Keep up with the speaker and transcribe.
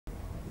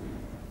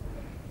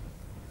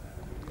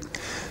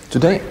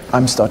Today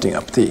I'm starting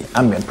up the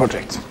AMBIENT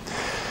project.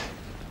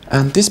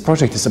 And this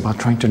project is about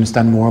trying to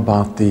understand more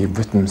about the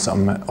rhythms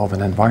of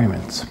an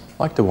environment,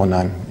 like the one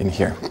I'm in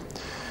here.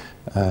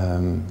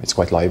 It's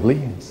quite lively,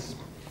 it's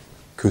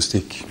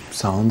acoustic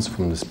sounds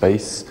from the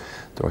space,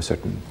 there are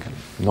certain kind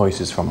of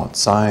noises from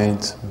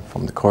outside,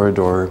 from the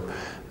corridor,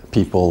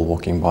 people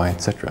walking by,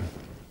 etc.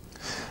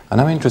 And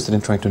I'm interested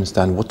in trying to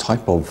understand what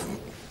type of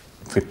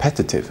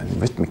repetitive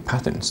and rhythmic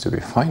patterns do we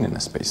find in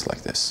a space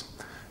like this,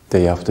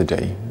 day after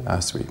day,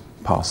 as we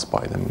pass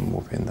by them and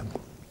move in them.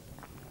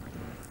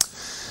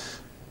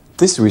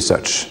 This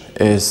research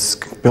is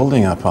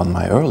building up on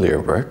my earlier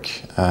work,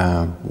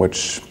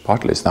 which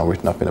partly is now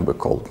written up in a book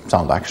called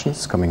Sound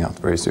Actions, coming out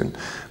very soon,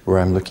 where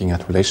I'm looking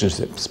at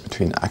relationships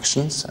between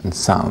actions and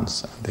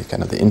sounds, the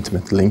kind of the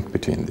intimate link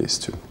between these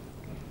two.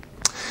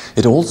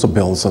 It also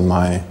builds on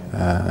my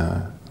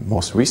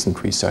most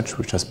recent research,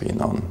 which has been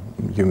on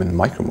human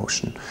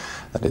micromotion.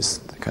 That is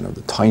kind of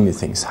the tiny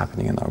things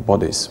happening in our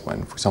bodies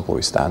when, for example,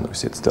 we stand or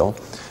sit still,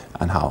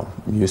 and how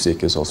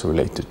music is also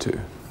related to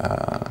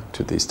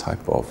these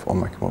type of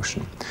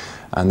micromotion.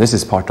 And this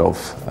is part of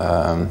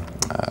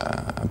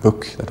a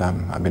book that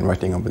I've been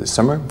writing over this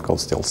summer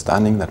called Still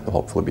Standing, that will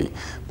hopefully be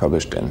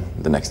published in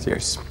the next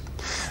years.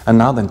 And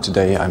now then,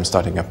 today I'm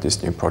starting up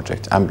this new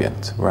project,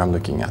 AMBIENT, where I'm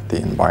looking at the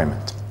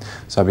environment.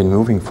 So I've been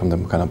moving from the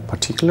kind of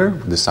particular,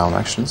 the sound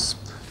actions,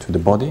 to the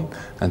body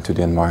and to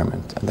the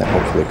environment, and then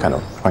hopefully kind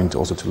of trying to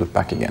also to look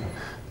back again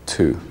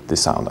to the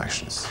sound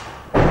actions.